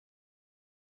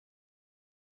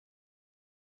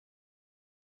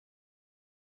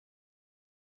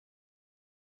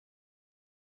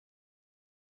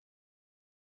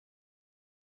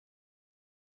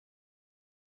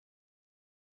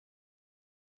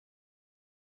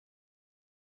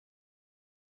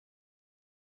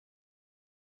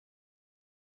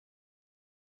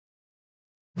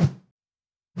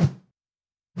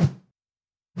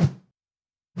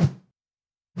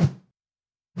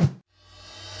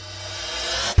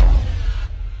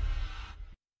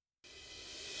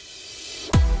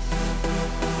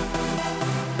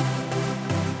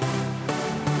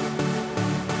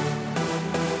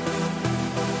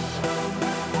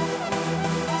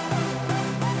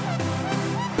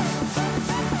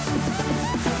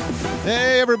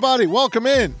Hey, everybody, welcome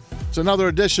in. It's another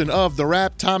edition of The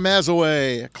Wrap. Tom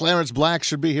Mazaway. Clarence Black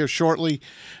should be here shortly.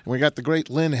 And we got the great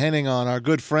Lynn Henning on, our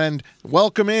good friend.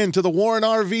 Welcome in to the Warren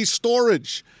RV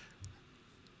Storage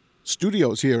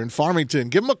Studios here in Farmington.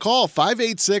 Give them a call,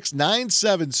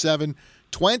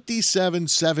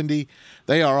 586-977-2770.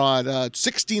 They are on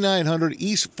 6900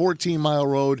 East 14 Mile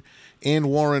Road in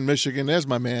Warren, Michigan. There's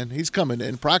my man. He's coming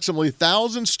in. Approximately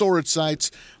 1,000 storage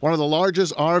sites, one of the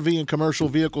largest RV and commercial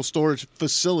vehicle storage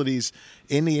facilities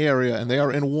in the area, and they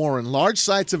are in Warren. Large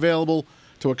sites available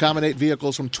to accommodate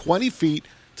vehicles from 20 feet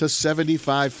to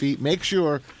 75 feet. Make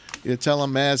sure you tell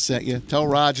them Maz sent you. Tell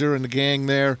Roger and the gang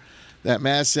there that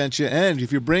Maz sent you. And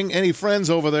if you bring any friends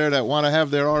over there that want to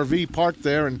have their RV parked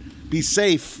there and be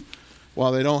safe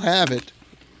while they don't have it,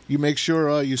 you make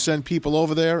sure you send people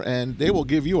over there, and they will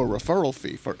give you a referral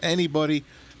fee for anybody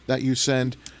that you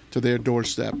send to their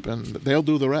doorstep, and they'll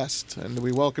do the rest. And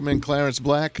we welcome in Clarence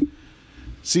Black.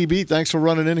 CB, thanks for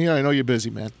running in here. I know you're busy,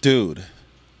 man. Dude,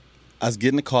 I was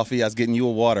getting a coffee. I was getting you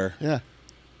a water. Yeah.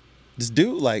 This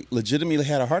dude, legitimately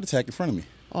had a heart attack in front of me.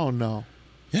 Oh, no.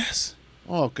 Yes.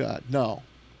 Oh, God, no.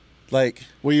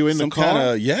 Were you in the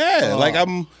car? Yeah. Oh.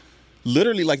 I'm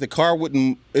literally the car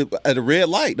wouldn't at a red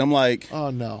light. I'm like, oh,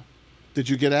 no. Did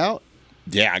you get out?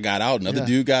 Yeah, I got out. Another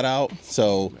dude got out.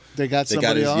 So they got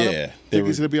somebody on him? Yeah. Think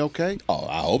he's going to be okay? Oh,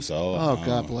 I hope so. Oh,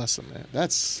 God bless him, man.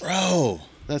 That's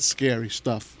scary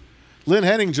stuff. Lynn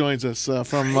Henning joins us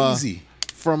from I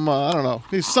don't know.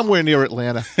 He's somewhere near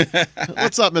Atlanta.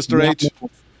 What's up, Mr. H?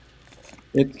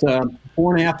 It's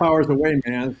 4.5 hours away,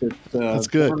 man. It's that's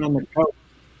good. On the coast,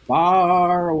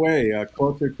 far away,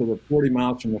 closer to the 40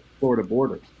 miles from the Florida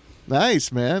border.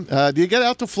 Nice, man. Do you get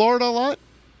out to Florida a lot?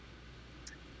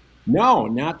 No,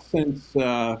 not since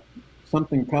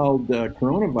something called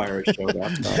coronavirus showed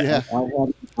up. Yeah.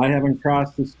 I haven't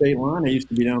crossed the state line. I used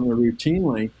to be down there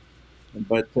routinely,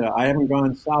 but I haven't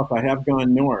gone south. I have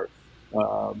gone north,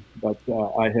 but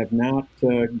I have not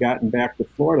gotten back to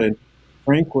Florida. And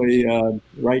frankly,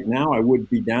 right now I would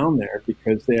be down there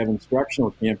because they have instructional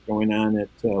camp going on at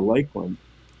Lakeland,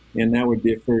 and that would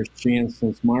be a first chance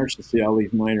since March to see all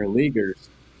these minor leaguers.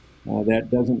 That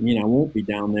doesn't mean I won't be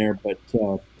down there, but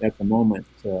at the moment,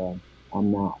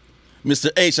 I'm not.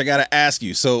 Mr. H, I got to ask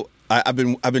you. So I've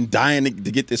been dying to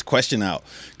get this question out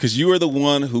because you are the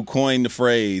one who coined the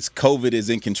phrase "COVID is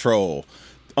in control"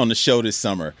 on the show this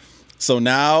summer. So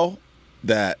now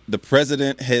that the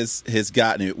president has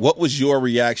gotten it, what was your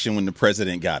reaction when the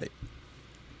president got it?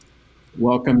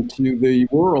 Welcome to the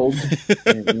world.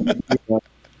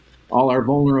 All our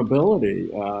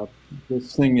vulnerability.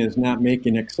 This thing is not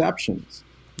making exceptions.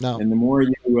 No. And the more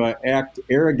you act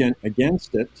arrogant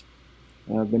against it,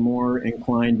 the more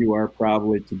inclined you are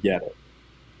probably to get it.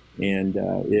 And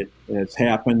it has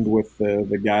happened with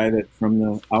the guy that from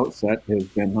the outset has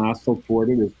been hostile toward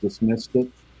it, has dismissed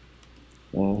it,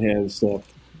 has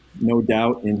no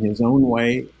doubt in his own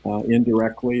way,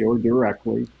 indirectly or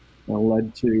directly,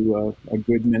 led to a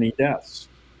good many deaths.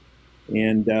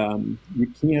 And you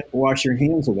can't wash your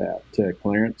hands of that,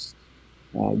 Clarence.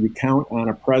 You count on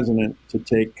a president to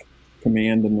take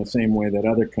command in the same way that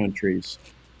other countries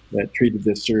that treated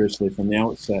this seriously from the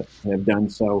outset have done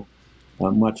so,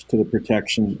 much to the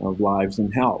protection of lives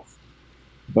and health.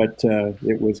 But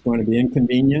it was going to be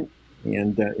inconvenient,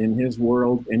 and in his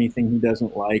world, anything he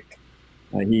doesn't like,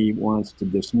 he wants to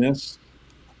dismiss,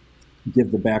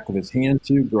 give the back of his hand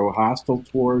to, grow hostile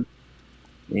toward.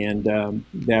 And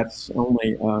that's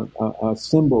only a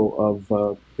symbol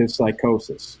of his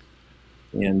psychosis.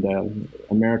 And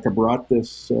America brought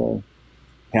this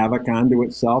havoc onto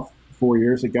itself 4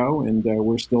 years ago, and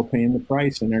we're still paying the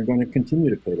price, and they're going to continue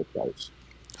to pay the price.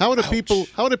 How are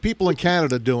the people in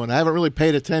Canada doing? I haven't really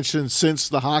paid attention since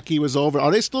the hockey was over.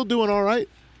 Are they still doing all right?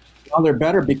 Well, they're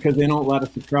better because they don't let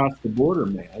us across the border,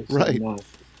 man. Right.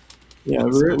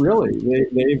 And, really,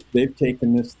 they've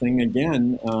taken this thing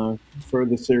again for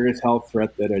the serious health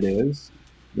threat that it is.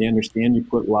 They understand you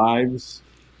put lives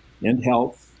and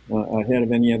health ahead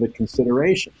of any other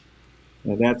consideration.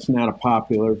 Now, that's not a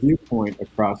popular viewpoint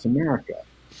across America.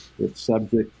 It's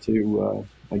subject to,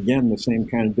 again, the same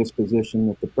kind of disposition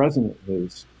that the president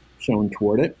has shown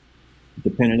toward it,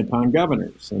 dependent upon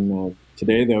governors. And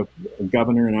today, the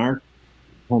governor in our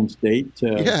home state,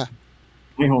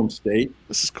 my home state,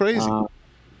 this is crazy,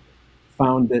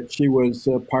 found that she was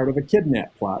part of a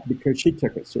kidnap plot because she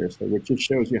took it seriously, which just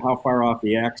shows you how far off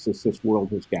the axis this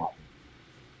world has gotten.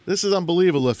 This is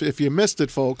unbelievable. If you missed it,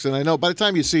 folks, and I know by the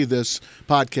time you see this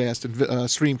podcast and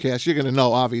streamcast, you're going to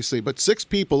know, obviously, but 6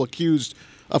 people accused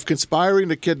of conspiring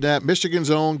to kidnap Michigan's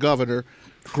own governor,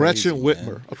 Gretchen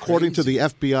Whitmer, according to the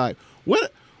FBI.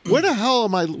 Where the hell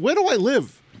am I? Where do I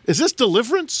live? Is this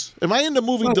Deliverance? Am I in the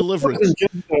movie Deliverance?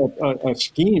 It wasn't just a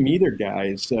scheme either,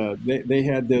 guys. They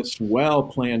had this well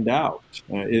planned out.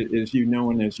 As you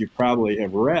know, and as you probably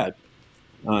have read,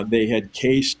 they had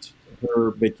cased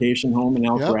her vacation home in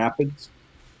Elk Rapids.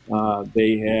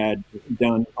 They had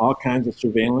done all kinds of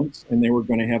surveillance, and they were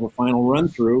going to have a final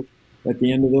run-through at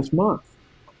the end of this month.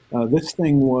 This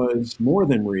thing was more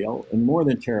than real and more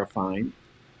than terrifying.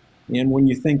 And when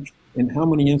you think in how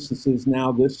many instances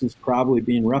now this is probably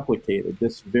being replicated,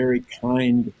 this very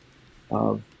kind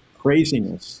of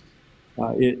craziness,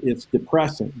 it's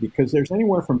depressing because there's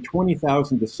anywhere from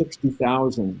 20,000 to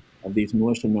 60,000 of these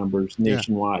militia members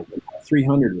nationwide,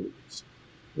 300 of these.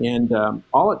 And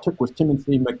all it took was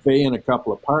Timothy McVeigh and a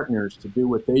couple of partners to do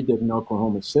what they did in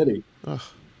Oklahoma City.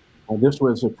 This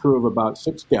was a crew of about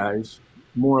 6 guys.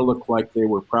 More looked like they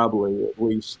were probably at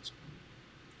least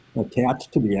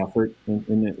attached to the effort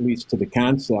and at least to the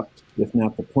concept, if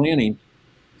not the planning.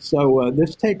 So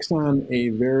this takes on a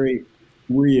very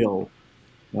real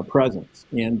presence,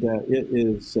 and it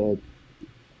is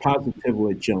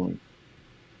positively chilling.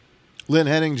 Lynn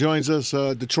Henning joins us,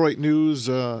 Detroit News,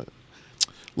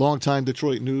 longtime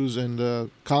Detroit News and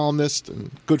columnist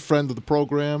and good friend of the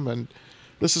program. And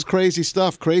this is crazy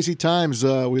stuff, crazy times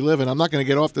we live in. I'm not going to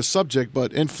get off the subject,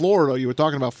 but in Florida, you were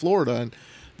talking about Florida, and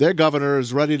their governor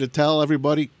is ready to tell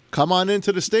everybody, come on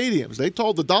into the stadiums. They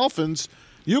told the Dolphins,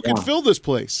 you can fill this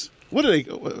place.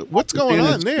 What's going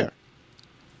on there?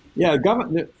 Yeah,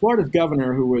 Florida's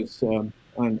governor, who was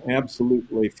an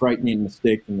absolutely frightening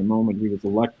mistake from the moment he was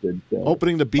elected.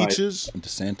 Opening the beaches?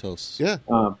 DeSantis. Yeah.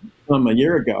 From a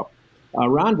year ago.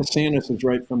 Ron DeSantis is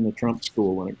right from the Trump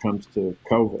school when it comes to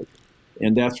COVID.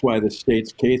 And that's why the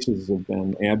state's cases have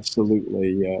been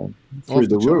absolutely through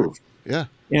the roof. Yeah.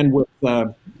 And with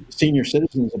senior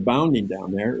citizens abounding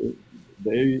down there,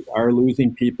 they are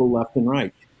losing people left and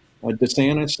right.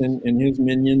 DeSantis and his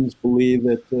minions believe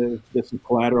that this is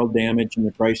collateral damage and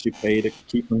the price you pay to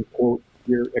keep, quote,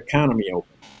 your economy open.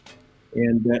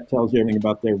 And that tells you everything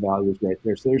about their values right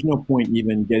there. So there's no point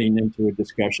even getting into a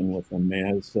discussion with them,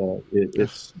 as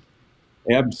it's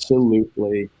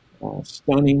absolutely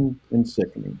stunning and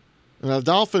sickening. Now, the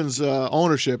Dolphins'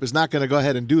 ownership is not going to go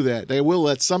ahead and do that. They will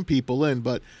let some people in,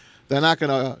 but they're not going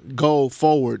to go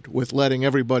forward with letting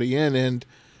everybody in. And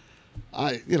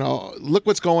look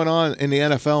what's going on in the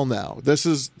NFL now. This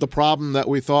is the problem that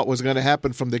we thought was going to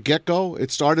happen from the get-go. It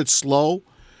started slow,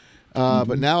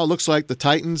 but now it looks like the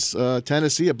Titans,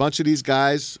 Tennessee, a bunch of these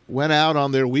guys went out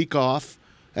on their week off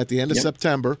at the end of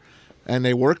September, and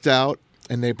they worked out,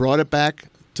 and they brought it back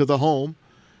to the home,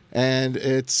 and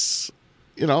it's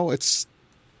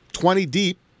 20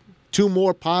 deep, 2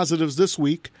 more positives this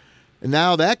week. And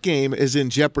now that game is in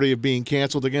jeopardy of being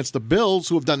canceled against the Bills,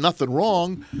 who have done nothing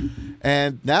wrong.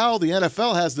 And now the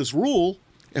NFL has this rule.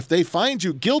 If they find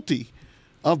you guilty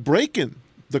of breaking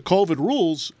the COVID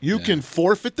rules, you can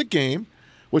forfeit the game,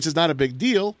 which is not a big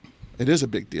deal. It is a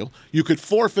big deal. You could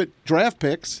forfeit draft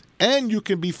picks, and you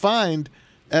can be fined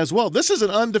as well. This is an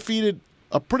undefeated,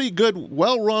 a pretty good,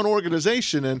 well-run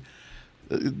organization. And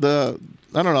the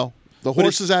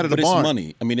horse is out of the barn. But it's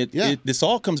money. I mean, this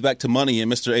all comes back to money.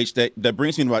 And Mr. H, that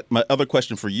brings me to my other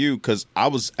question for you, because I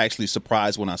was actually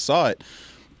surprised when I saw it.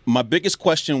 My biggest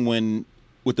question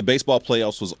with the baseball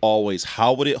playoffs was always,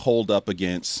 how would it hold up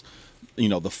against,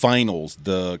 the finals,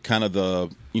 the kind of the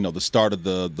start of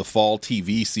the fall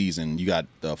TV season? You got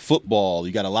football,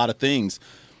 you got a lot of things.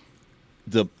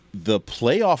 The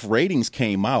playoff ratings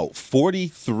came out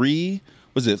 43.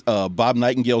 Was it Bob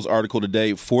Nightingale's article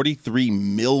today? 43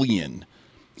 million,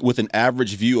 with an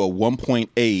average view of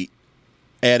 1.8,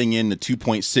 adding in the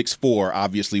 2.64,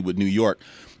 obviously with New York.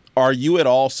 Are you at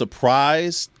all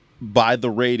surprised by the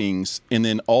ratings? And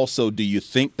then also, do you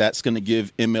think that's going to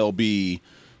give MLB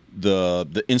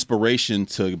the inspiration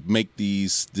to make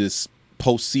these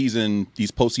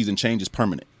postseason changes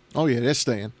permanent? Oh yeah, they're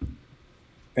staying.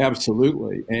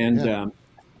 Absolutely, and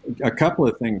a couple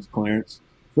of things, Clarence.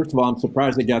 First of all, I'm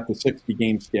surprised they got the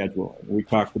 60-game schedule. We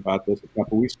talked about this a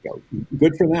couple weeks ago.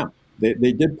 Good for them.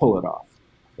 They did pull it off.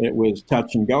 It was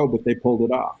touch and go, but they pulled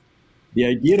it off. The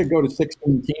idea to go to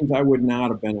 16 teams, I would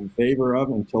not have been in favor of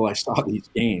until I saw these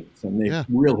games, and they've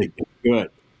really been good.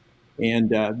 And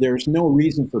there's no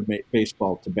reason for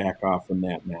baseball to back off from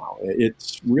that now.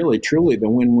 It's really, truly the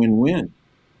win-win-win.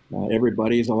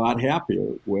 Everybody's a lot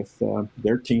happier with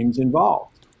their teams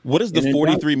involved. What does the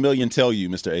 43 million tell you,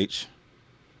 Mr. H?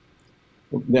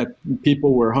 That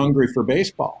people were hungry for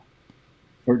baseball,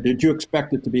 or did you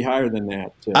expect it to be higher than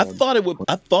that?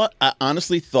 I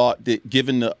honestly thought that,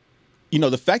 given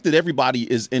the fact that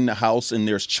everybody is in the house and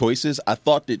there's choices, I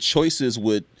thought that choices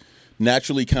would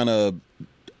naturally kind of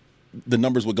the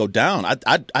numbers would go down.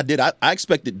 I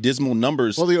expected dismal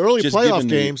numbers. Well, the early just playoff given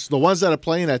games, the ones that are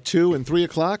playing at 2 and 3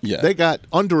 o'clock, they got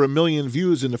under 1 million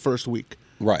views in the first week.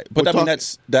 Right, but I mean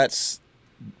that's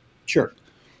sure.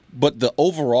 But the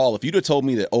overall, if you'd have told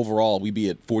me that overall we'd be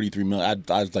at 43 million,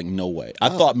 I was like, no way. I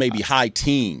thought maybe high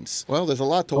teens. Well, there's a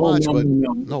lot to watch, but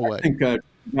no way. I think,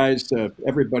 guys,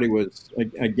 everybody was,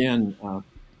 again,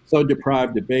 so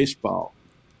deprived of baseball.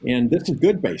 And this is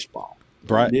good baseball.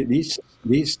 Right.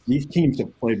 These teams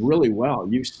have played really well.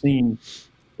 You've seen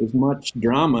as much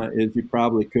drama as you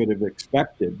probably could have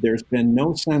expected. There's been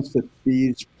no sense that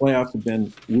these playoffs have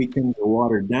been weakened or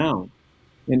watered down.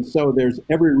 And so there's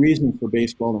every reason for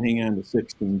baseball to hang on to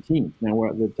 16 teams.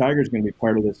 Now, the Tigers are going to be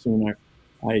part of this soon.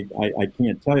 I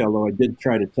can't tell you, although I did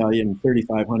try to tell you in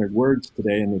 3,500 words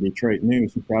today in the Detroit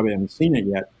News. You probably haven't seen it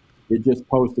yet. It just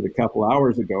posted a couple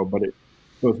hours ago, but it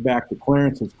goes back to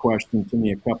Clarence's question to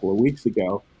me a couple of weeks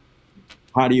ago.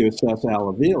 How do you assess Al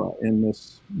Avila in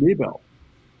this rebuild?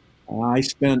 I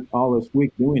spent all this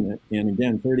week doing it, and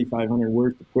again, 3,500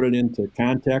 words to put it into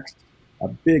context. A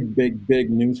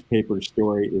big newspaper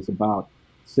story is about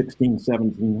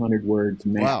 1,700 words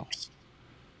max. Wow.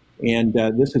 And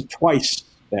this is twice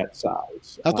that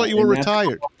size. I thought you were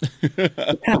retired.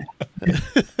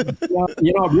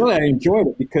 Really, I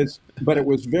enjoyed it but it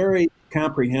was very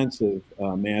comprehensive,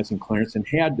 Maz and Clarence, and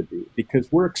had to be,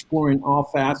 because we're exploring all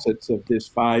facets of this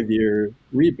 5-year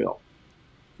rebuild,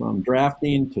 from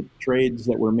drafting to trades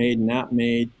that were made and not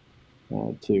made,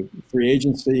 to free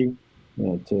agency,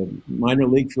 to minor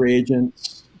league free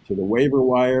agents, to the waiver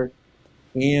wire,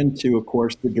 and to, of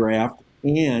course, the draft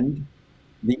and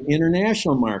the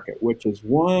international market, which is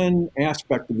one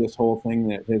aspect of this whole thing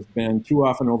that has been too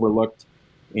often overlooked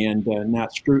and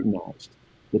not scrutinized.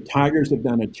 The Tigers have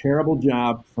done a terrible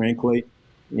job, frankly,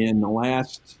 in the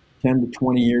last 10 to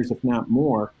 20 years, if not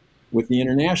more, with the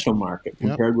international market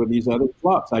compared with these other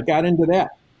clubs. I got into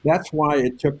that. That's why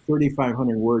it took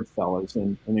 3,500 words, fellas.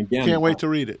 And again, can't wait to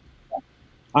read it.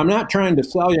 I'm not trying to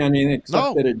sell you anything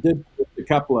except that it did a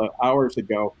couple of hours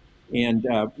ago, and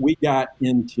we got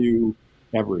into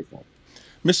everything.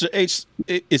 Mr. H,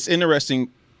 it's interesting.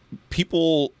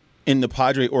 People in the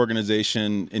Padre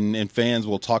organization and fans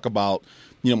will talk about,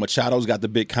 Machado's got the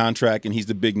big contract and he's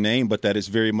the big name, but that is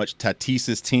very much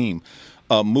Tatis's team.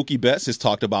 Mookie Betts has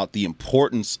talked about the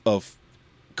importance of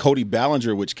Cody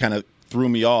Bellinger, which kind of threw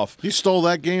me off. He stole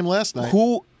that game last night.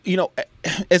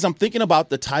 As I'm thinking about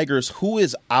the Tigers, where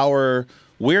is our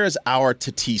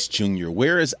Tatis Jr.?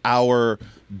 Where is our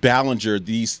Bellinger?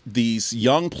 These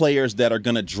young players that are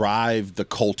going to drive the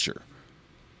culture.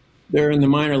 They're in the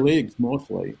minor leagues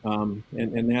mostly,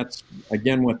 and that's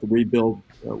again what the rebuild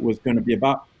was going to be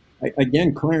about.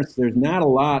 Again, Clarence, there's not a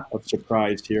lot of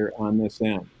surprise here on this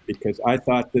end, because I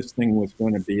thought this thing was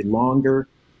going to be longer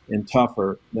and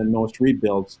tougher than most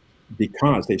rebuilds,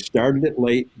 because they started it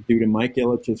late due to Mike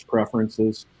Ilitch's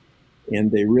preferences,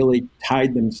 and they really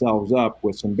tied themselves up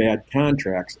with some bad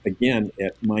contracts, again,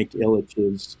 at Mike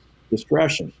Ilitch's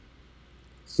discretion.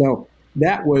 So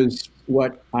that was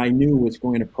what I knew was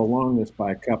going to prolong this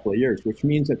by a couple of years, which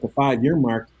means at the 5-year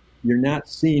mark, you're not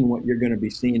seeing what you're going to be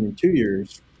seeing in 2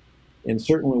 years. And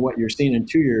certainly what you're seeing in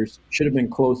 2 years should have been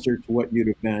closer to what you'd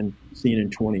have been seeing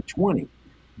in 2020.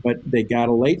 But they got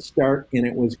a late start, and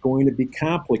it was going to be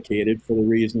complicated for the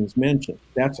reasons mentioned.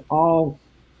 That's all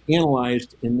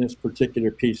analyzed in this particular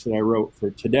piece that I wrote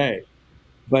for today.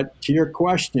 But to your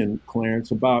question, Clarence,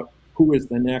 about who is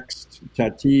the next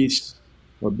Tatis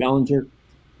or Bellinger,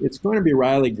 it's going to be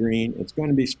Riley Green, it's going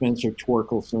to be Spencer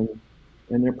Torkelson,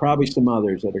 and there are probably some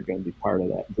others that are going to be part of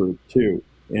that group too.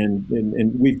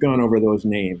 And we've gone over those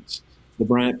names. The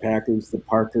Bryant Packers, the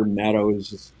Parker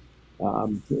Meadows,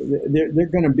 they're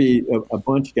going to be a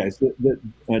bunch of guys.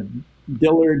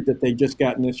 Dillard that they just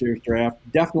got in this year's draft,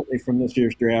 definitely from this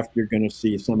year's draft, you're going to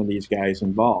see some of these guys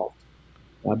involved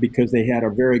because they had a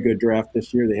very good draft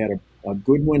this year. They had a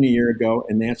good one a year ago,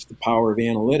 and that's the power of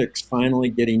analytics finally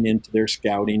getting into their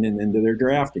scouting and into their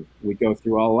drafting. We go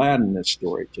through all that in this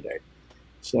story today.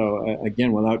 So,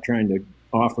 again, without trying to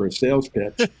offer a sales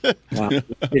pitch,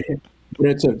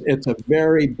 it's a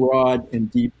very broad and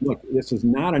deep look. This is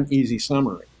not an easy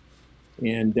summary,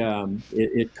 and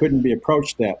it couldn't be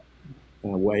approached that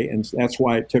way, and that's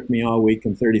why it took me all week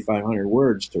and 3,500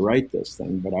 words to write this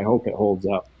thing, but I hope it holds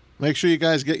up. Make sure you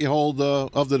guys get your hold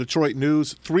of the Detroit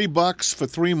News. $3 for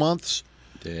 3 months.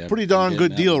 Yeah, pretty darn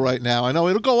good deal right now. I know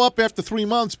it'll go up after 3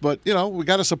 months, but, we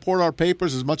got to support our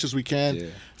papers as much as we can. Yeah.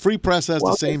 Free Press has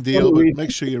the same deal, but make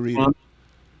sure you read it.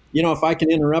 If I can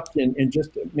interrupt and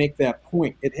just make that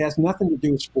point, it has nothing to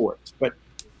do with sports, but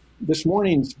this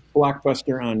morning's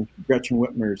blockbuster on Gretchen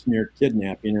Whitmer's near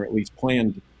kidnapping, or at least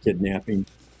planned kidnapping,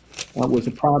 was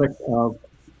a product of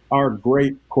our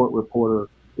great court reporter,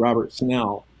 Robert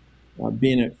Snell,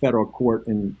 being at federal court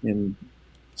and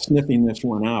sniffing this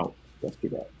one out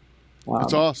yesterday.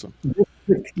 That's awesome.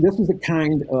 This is the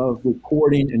kind of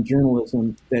reporting and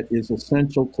journalism that is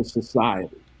essential to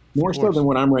society, more so than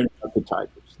what I'm writing about the Tigers.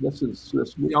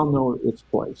 This we all know its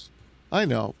place. I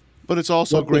know, but it's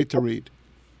also great to read.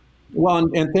 Well,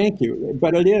 and thank you,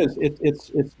 but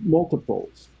it's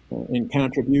multiples and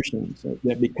contributions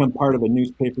that become part of a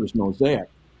newspaper's mosaic.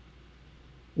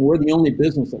 We're the only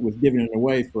business that was giving it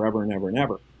away forever and ever and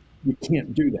ever. You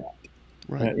can't do that.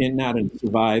 Right. And not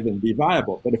survive and be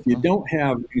viable. But if you don't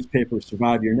have newspapers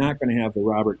survive, you're not going to have the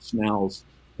Robert Snells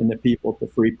and the people at the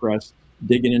Free Press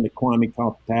digging into Kwame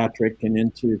Kilpatrick and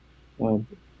into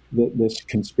this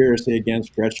conspiracy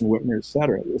against Gretchen Whitmer, et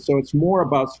cetera. So it's more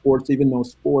about sports, even though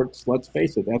sports, let's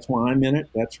face it, that's why I'm in it.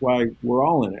 That's why we're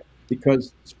all in it,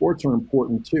 because sports are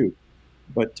important too.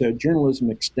 But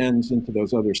journalism extends into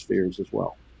those other spheres as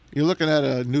well. You're looking at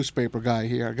a newspaper guy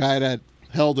here, a guy that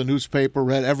held a newspaper,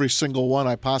 read every single one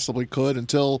I possibly could,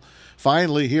 until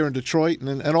finally here in Detroit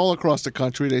and all across the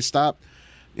country, they stopped,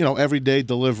 everyday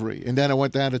delivery. And then it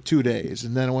went down to 2 days,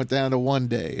 and then it went down to 1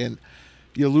 day. And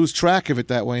you lose track of it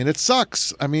that way, and it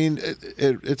sucks. I mean,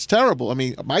 it's terrible. I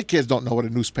mean, my kids don't know what a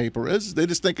newspaper is. They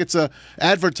just think it's a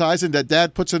advertising that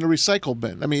Dad puts in the recycle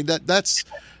bin. I mean, that's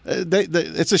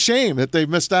it's a shame that they've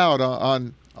missed out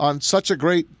on such a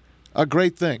great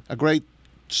thing, a great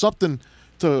something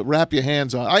to wrap your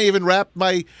hands on. I even wrap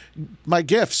my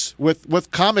gifts with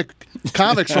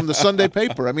comics from the Sunday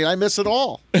paper. I mean, I miss it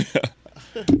all.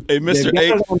 Hey, Mr.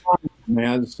 H.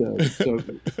 Maz, so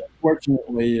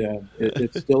fortunately,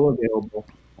 it's still available,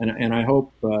 and I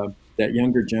hope that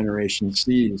younger generation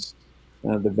sees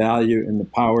the value and the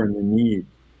power and the need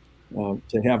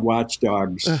to have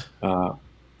watchdogs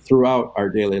throughout our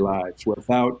daily lives.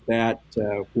 Without that,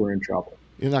 we're in trouble.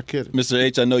 You're not kidding. Mr.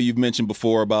 H., I know you've mentioned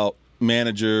before about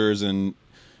managers and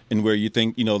where you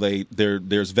think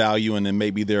there's value and then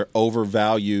maybe they're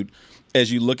overvalued.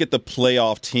 As you look at the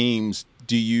playoff teams,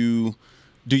 do you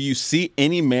see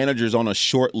any managers on a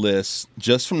short list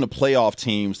just from the playoff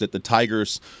teams that the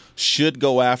Tigers should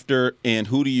go after? And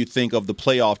who do you think of the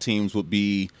playoff teams would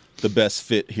be the best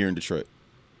fit here in Detroit?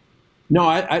 No,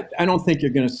 I don't think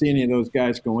you're going to see any of those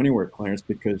guys go anywhere, Clarence,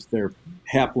 because they're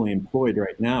happily employed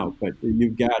right now. But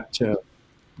you've got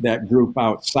that group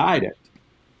outside it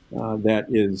that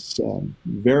is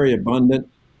very abundant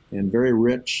and very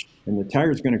rich. And the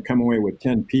Tigers are going to come away with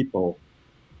 10 people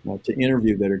to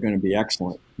interview that are going to be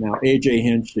excellent. Now, A.J.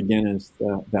 Hinch, again, is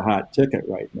the hot ticket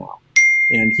right now.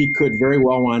 And he could very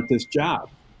well want this job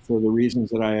for the reasons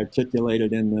that I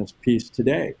articulated in this piece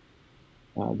today.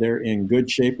 They're in good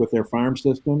shape with their farm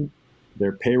system.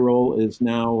 Their payroll is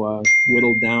now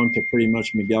whittled down to pretty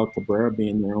much Miguel Cabrera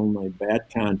being their only bad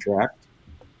contract.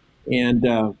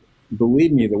 And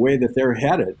believe me, the way that they're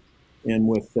headed, and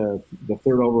with the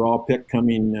third overall pick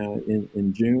coming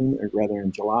in June, or rather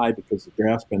in July, because the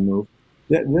draft's been moved,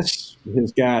 this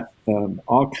has got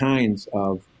all kinds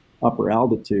of upper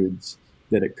altitudes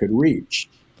that it could reach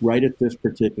right at this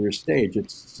particular stage.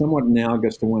 It's somewhat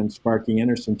analogous to when Sparky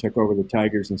Anderson took over the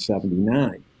Tigers in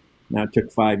 '79. Now, it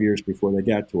took 5 years before they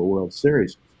got to a World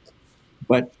Series.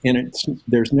 But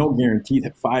there's no guarantee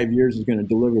that 5 years is going to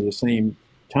deliver the same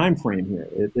time frame here.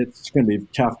 It's going to be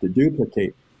tough to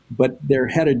duplicate. But they're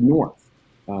headed north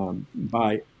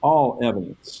by all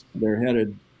evidence. They're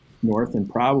headed north, and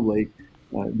probably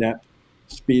that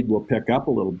speed will pick up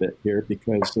a little bit here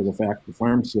because of the fact the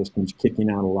farm system's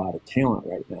kicking out a lot of talent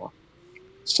right now.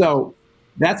 So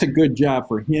that's a good job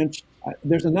for Hinch.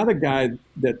 There's another guy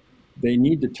that they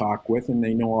need to talk with, and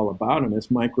they know all about him. It's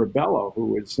Mike Rebello, who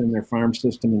was in their farm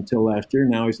system until last year.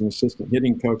 Now he's an assistant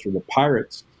hitting coach of the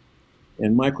Pirates.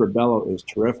 And Mike Rebello is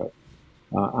terrific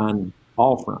on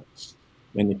all fronts.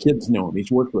 And the kids know him.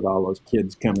 He's worked with all those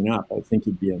kids coming up. I think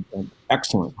he'd be an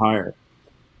excellent hire.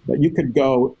 But you could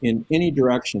go in any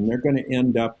direction. They're going to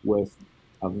end up with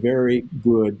a very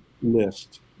good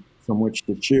list from which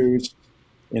to choose.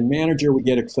 And manager we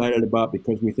get excited about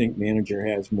because we think manager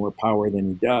has more power than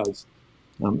he does.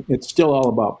 It's still all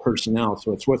about personnel,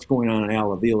 so it's what's going on in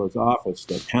Al Avila's office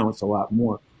that counts a lot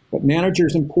more. But manager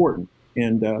is important,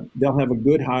 and they'll have a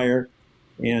good hire,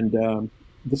 and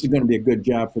this is going to be a good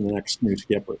job for the next new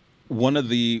skipper. One of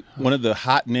the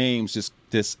hot names just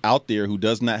this out there who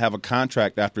does not have a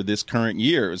contract after this current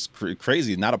year is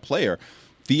crazy, not a player,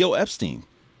 Theo Epstein,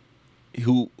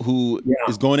 who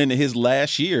is going into his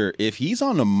last year. If he's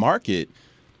on the market,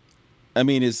 I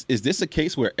mean, is this a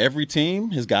case where every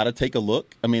team has got to take a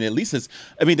look? I mean, at least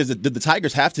did the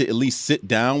Tigers have to at least sit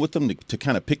down with him to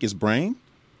kind of pick his brain?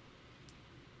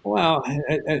 Well,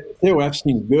 Theo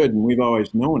Epstein's good, and we've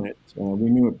always known it. We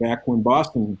knew it back when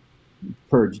Boston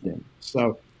purged him.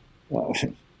 So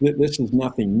this is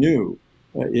nothing new.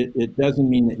 It doesn't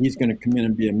mean that he's going to come in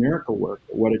and be a miracle worker.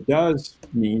 What it does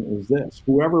mean is this.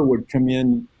 Whoever would come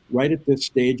in right at this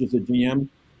stage as a GM,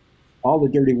 all the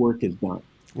dirty work is done.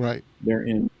 Right. They're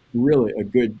in really a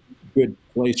good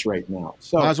place right now.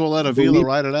 So might as well let Avila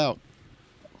ride it out.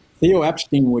 Theo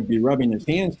Epstein would be rubbing his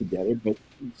hands together, but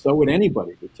so would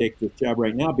anybody to take this job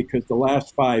right now, because the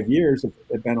last 5 years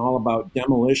have been all about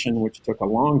demolition, which took a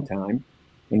long time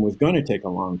and was going to take a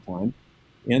long time,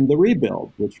 and the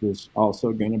rebuild, which was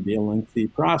also going to be a lengthy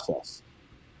process.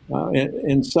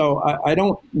 And so I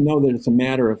don't know that it's a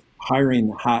matter of hiring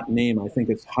the hot name. I think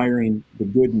it's hiring the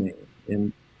good name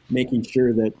and making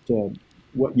sure that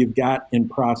what you've got in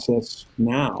process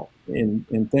now,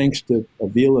 and thanks to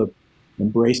Avila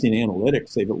embracing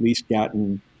analytics, they've at least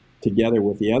gotten together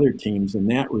with the other teams in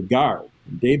that regard.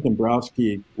 Dave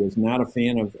Dombrowski was not a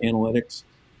fan of analytics,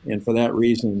 and for that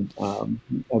reason,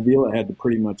 Avila had to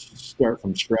pretty much start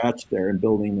from scratch there and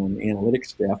building an analytics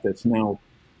staff that's now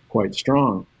quite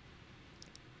strong.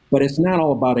 But it's not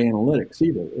all about analytics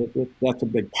either. That's a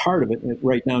big part of it.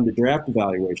 Right down to draft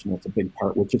evaluation, that's a big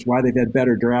part, which is why they've had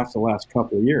better drafts the last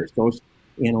couple of years. Those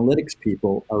analytics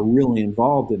people are really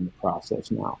involved in the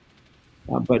process now.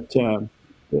 But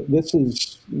this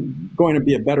is going to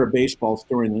be a better baseball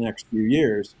story in the next few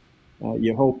years.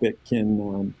 You hope it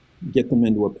can get them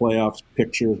into a playoffs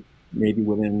picture maybe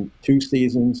within 2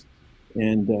 seasons,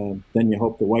 and then you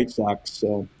hope the White Sox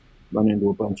run into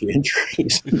a bunch of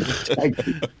injuries. Because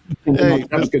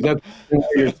that's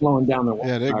you're slowing down the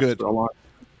White they're Sox good for a long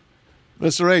time.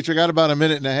 Mr. H, I got about a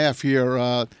minute and a half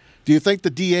here. Do you think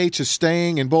the DH is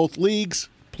staying in both leagues?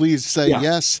 Please say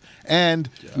yes. And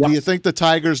do you think the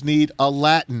Tigers need a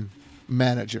Latin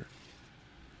manager?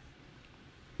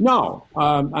 No,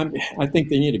 I think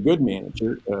they need a good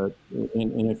manager,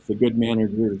 and if the good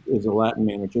manager is a Latin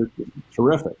manager,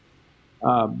 terrific.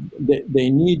 They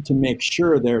need to make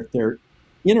sure their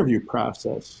interview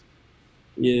process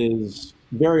is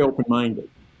very open-minded.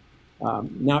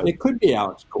 Now, it could be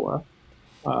Alex Cora.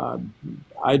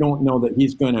 I don't know that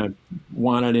he's going to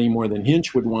want it any more than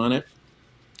Hinch would want it.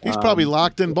 He's probably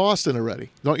locked in Boston already,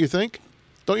 don't you think?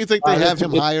 Don't you think they have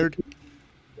him hired?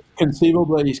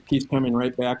 Conceivable that he's coming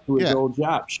right back to his old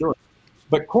job, sure.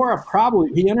 But Cora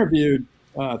he interviewed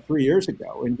 3 years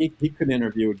ago, and he could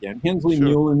interview again. Hensley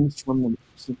Mullins from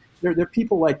there are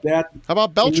people like that. How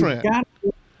about Beltran?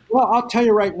 Well, I'll tell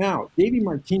you right now, Davey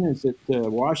Martinez at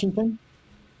Washington,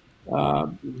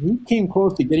 he came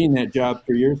close to getting that job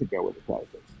 3 years ago with the Tigers.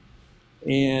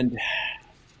 And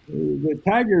the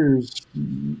Tigers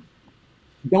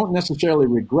don't necessarily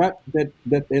regret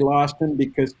that they lost him,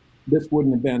 because this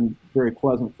wouldn't have been very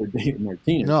pleasant for David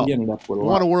Martinez. No. He ended up with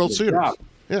a World Series. Job.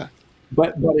 Yeah.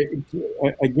 But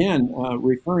again,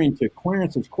 referring to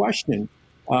Clarence's question,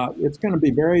 it's going to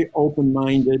be very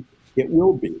open-minded. It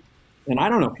will be. And I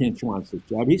don't know if Hinch wants this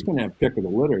job. He's going to have pick of the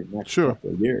litter the next couple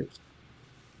of years.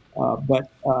 But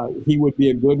he would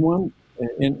be a good one.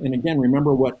 And again,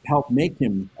 remember what helped make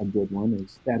him a good one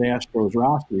is that Astros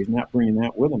roster. He's not bringing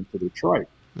that with him to Detroit.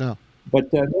 No.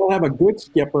 But they'll have a good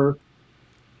skipper.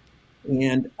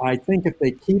 And I think if they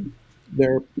keep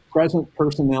their present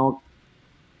personnel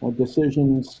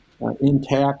decisions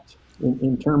intact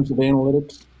in terms of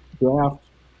analytics, draft,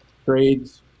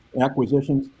 trades,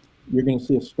 acquisitions, you're going to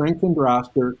see a strengthened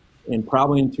roster, and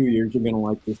probably in 2 years you're going to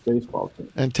like this baseball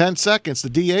team. And 10 seconds, the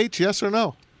DH, yes or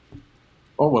no?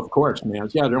 Oh, of course, man.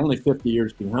 Yeah, they're only 50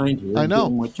 years behind here. I know.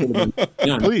 What should have been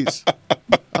done. Please.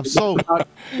 I'm so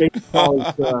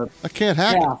I can't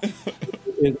hack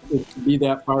it. Is to be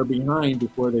that far behind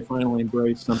before they finally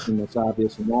embrace something that's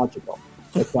obvious and logical.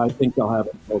 But I think they'll have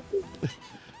it. Hopefully.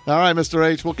 All right, Mr.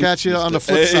 H. We'll catch you on the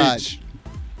flip side.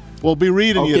 We'll be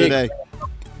reading you today.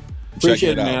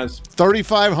 Appreciate it, Maz.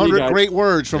 3,500 great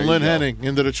words from Lynn Henning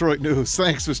in the Detroit News.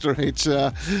 Thanks, Mr. H.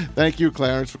 Thank you,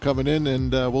 Clarence, for coming in,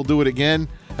 and we'll do it again.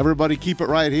 Everybody keep it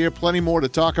right here. Plenty more to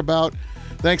talk about.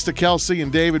 Thanks to Kelsey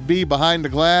and David B. behind the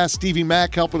glass. Stevie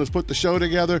Mack helping us put the show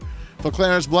together. For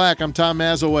Clarence Black, I'm Tom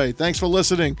Mazaway. Thanks for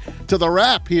listening to The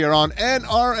Wrap here on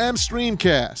NRM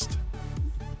Streamcast.